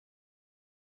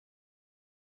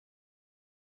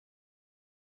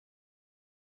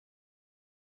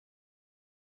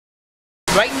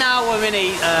Right now we're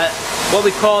in what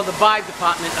we call the vibe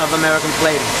department of American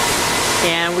Plating.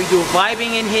 And we do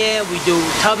vibing in here, we do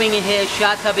tubbing in here,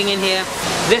 shot tubbing in here.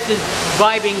 This is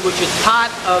vibing, which is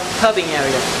part of tubbing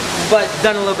area, but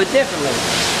done a little bit differently.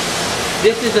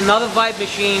 This is another vibe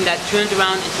machine that turns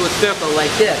around into a circle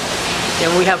like this.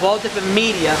 And we have all different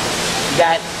media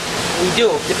that we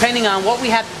do. Depending on what we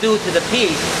have to do to the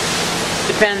piece,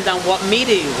 depends on what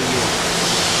media we use.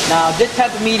 Now this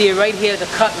type of media right here is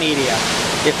a cut media.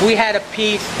 If we had a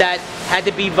piece that had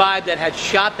to be vibed, that had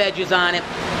sharp edges on it,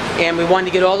 and we wanted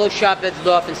to get all those sharp edges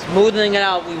off and smoothing it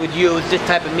out, we would use this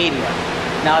type of media.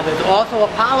 Now there's also a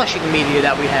polishing media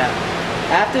that we have.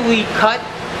 After we cut,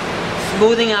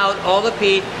 smoothing out all the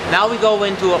piece, now we go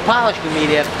into a polishing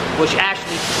media, which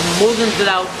actually smoothens it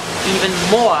out even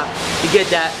more to get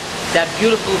that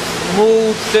beautiful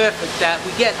smooth surface that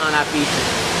we get on our pieces.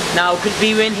 Now it could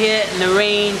be in here in the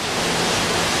range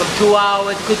of 2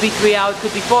 hours, it could be 3 hours, it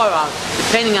could be 4 hours,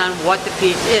 depending on what the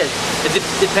piece is. It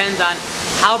depends on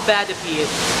how bad the piece is.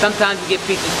 Sometimes we get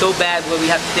pieces so bad where we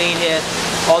have to stay in here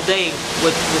all day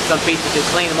with some pieces to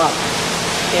clean them up.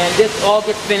 And this all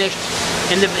gets finished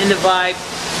in the vibe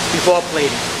before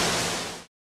plating.